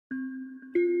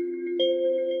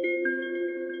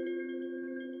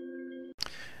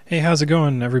Hey, how's it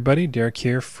going, everybody? Derek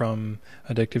here from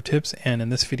Addictive Tips, and in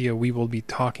this video we will be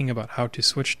talking about how to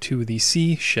switch to the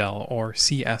C shell or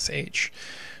CSH.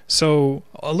 So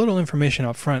a little information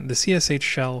up front: the CSH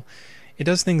shell, it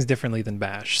does things differently than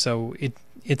Bash. So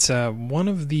it's one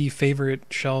of the favorite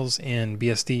shells in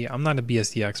BSD. I'm not a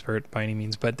BSD expert by any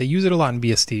means, but they use it a lot in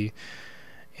BSD,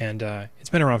 and it's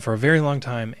been around for a very long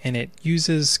time, and it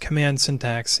uses command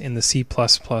syntax in the C++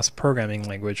 programming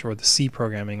language, or the C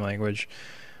programming language,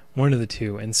 one of the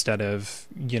two, instead of,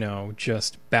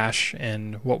 just Bash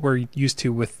and what we're used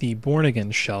to with the Bourne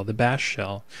Again shell, the Bash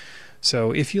shell.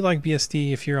 So if you like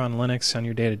BSD, if you're on Linux on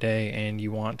your day-to-day and you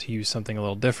want to use something a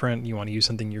little different, you want to use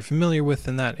something you're familiar with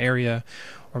in that area,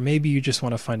 or maybe you just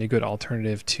want to find a good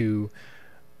alternative to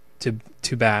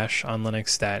Bash on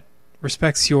Linux that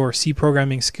respects your C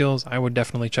programming skills, I would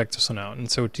definitely check this one out.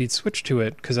 And so to switch to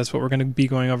it, because that's what we're going to be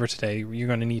going over today, you're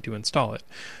going to need to install it.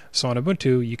 So on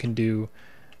Ubuntu, you can do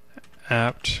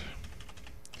apt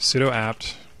sudo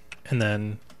apt and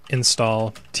then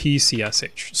install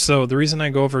tcsh. So the reason I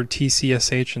go over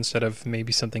tcsh instead of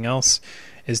maybe something else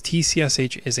is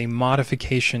tcsh is a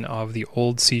modification of the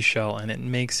old C shell, and it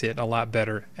makes it a lot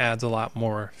better, adds a lot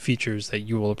more features that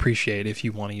you will appreciate if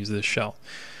you want to use this shell.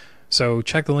 So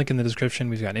check the link in the description.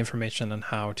 We've got information on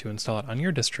how to install it on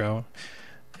your distro,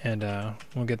 and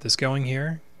we'll get this going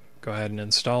here. Go ahead and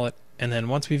install it, and then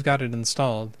once we've got it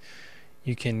installed,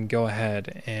 you can go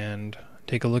ahead and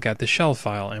take a look at the shell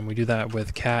file, and we do that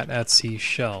with cat etc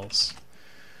shells.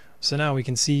 So now we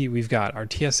can see we've got our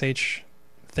TSH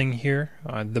thing here,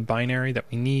 the binary that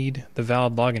we need, the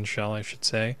valid login shell, I should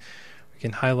say. We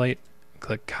can highlight,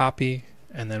 click copy,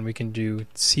 and then we can do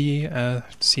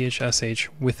chsh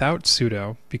without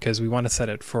sudo, because we want to set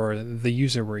it for the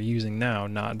user we're using now,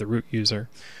 not the root user.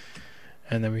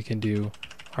 And then we can do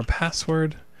our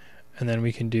password, and then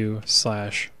we can do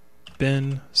 /bin/tcsh,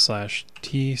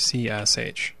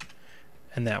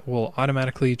 and that will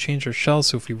automatically change our shell.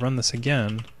 So if we run this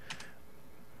again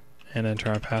and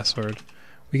enter our password,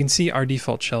 we can see our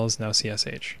default shell is now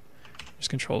CSH.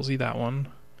 Just Control Z that one.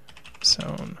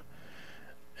 So,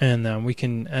 and then we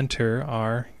can enter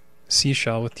our C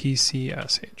shell with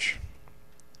tcsh.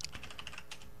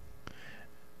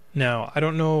 Now, I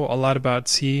don't know a lot about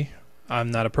C. I'm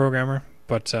not a programmer,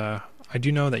 but I do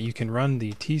know that you can run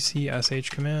the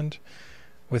tcsh command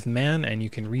with man, and you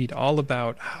can read all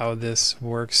about how this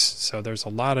works. So there's a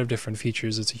lot of different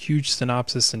features. It's a huge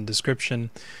synopsis and description.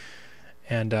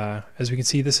 And as we can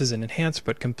see, this is an enhanced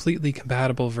but completely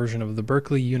compatible version of the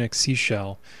Berkeley Unix C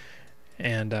shell.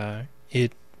 And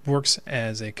it works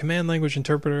as a command language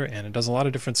interpreter, and it does a lot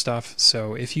of different stuff.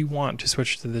 So if you want to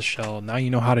switch to this shell, now you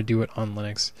know how to do it on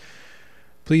Linux.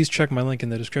 Please check my link in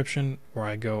the description, where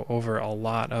I go over a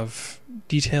lot of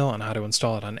detail on how to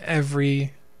install it on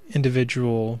every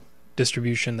individual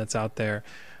distribution that's out there,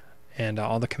 and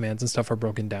all the commands and stuff are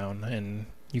broken down, and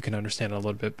you can understand it a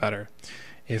little bit better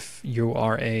if you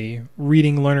are a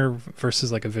reading learner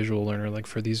versus like a visual learner, like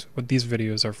for what these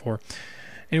videos are for.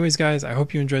 Anyways, guys, I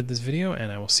hope you enjoyed this video,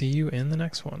 and I will see you in the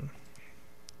next one.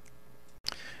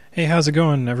 Hey, how's it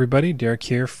going, everybody? Derek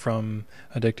here from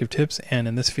Addictive Tips, and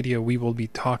in this video we will be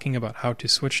talking about how to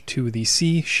switch to the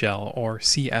C shell or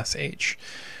CSH.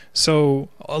 So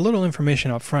a little information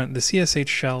up front: the CSH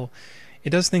shell,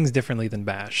 it does things differently than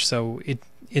Bash. So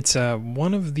it's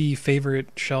one of the favorite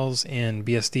shells in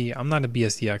BSD. I'm not a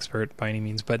BSD expert by any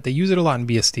means, but they use it a lot in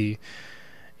BSD,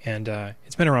 and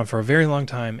it's been around for a very long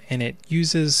time, and it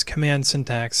uses command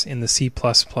syntax in the C++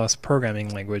 programming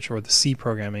language, or the C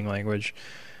programming language,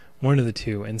 one of the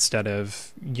two, instead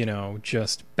of,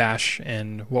 just Bash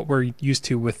and what we're used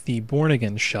to with the Bourne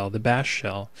Again shell, the Bash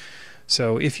shell.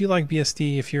 So if you like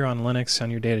BSD, if you're on Linux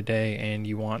on your day-to-day and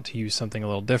you want to use something a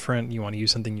little different, you want to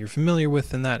use something you're familiar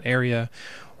with in that area,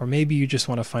 or maybe you just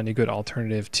want to find a good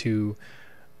alternative to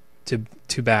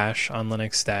Bash on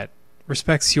Linux that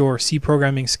respects your C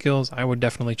programming skills, I would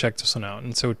definitely check this one out.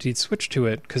 And so to switch to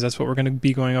it, because that's what we're going to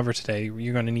be going over today,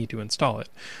 you're going to need to install it.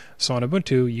 So on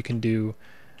Ubuntu, you can do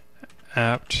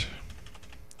apt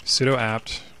sudo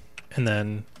apt and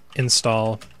then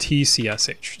install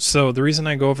tcsh. So the reason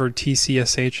I go over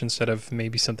tcsh instead of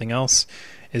maybe something else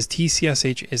is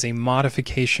tcsh is a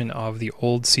modification of the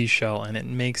old C shell, and it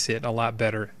makes it a lot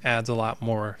better, adds a lot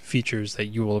more features that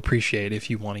you will appreciate if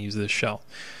you want to use this shell.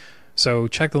 So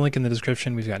check the link in the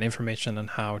description. We've got information on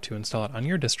how to install it on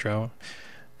your distro,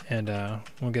 and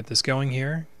we'll get this going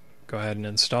here. Go ahead and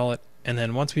install it, and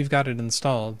then once we've got it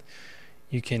installed,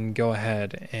 you can go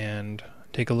ahead and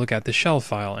take a look at the shell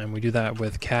file, and we do that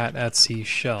with cat etc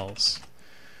shells.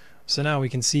 So now we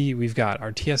can see we've got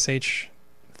our TSH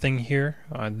thing here,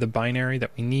 the binary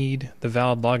that we need, the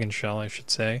valid login shell, I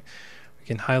should say. We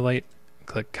can highlight,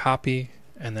 click copy,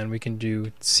 and then we can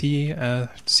do chsh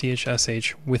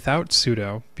without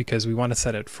sudo, because we want to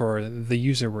set it for the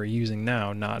user we're using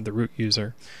now, not the root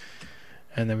user.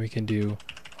 And then we can do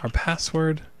our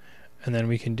password, and then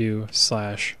we can do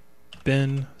 /bin/tcsh,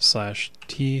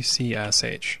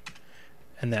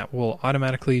 and that will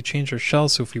automatically change our shell.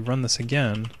 So if we run this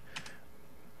again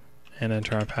and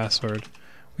enter our password,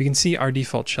 we can see our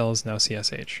default shell is now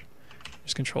CSH.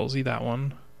 Just Control Z that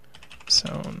one.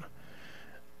 So,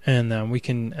 and then we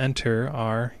can enter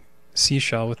our C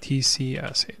shell with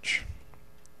tcsh.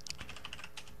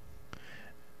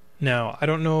 Now, I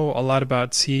don't know a lot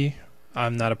about C.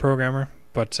 I'm not a programmer,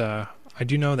 but I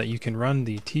do know that you can run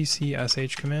the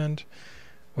tcsh command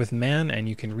with man, and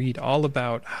you can read all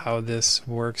about how this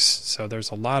works. So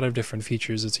there's a lot of different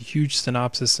features. It's a huge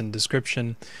synopsis and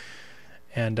description.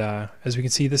 And as we can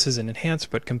see, this is an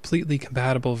enhanced but completely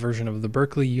compatible version of the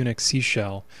Berkeley Unix C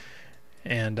shell.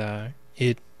 And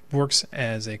it works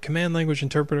as a command language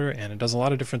interpreter, and it does a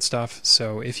lot of different stuff.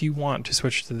 So if you want to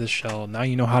switch to this shell, now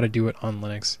you know how to do it on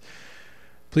Linux.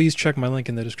 Please check my link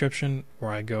in the description,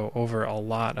 where I go over a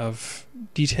lot of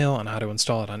detail on how to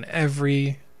install it on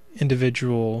every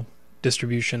individual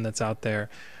distribution that's out there,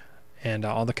 and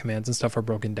all the commands and stuff are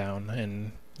broken down,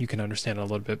 and you can understand it a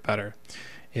little bit better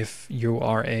if you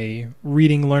are a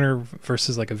reading learner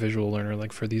versus like a visual learner,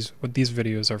 like for what these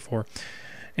videos are for.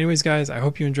 Anyways guys, I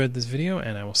hope you enjoyed this video,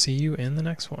 and I will see you in the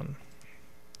next one.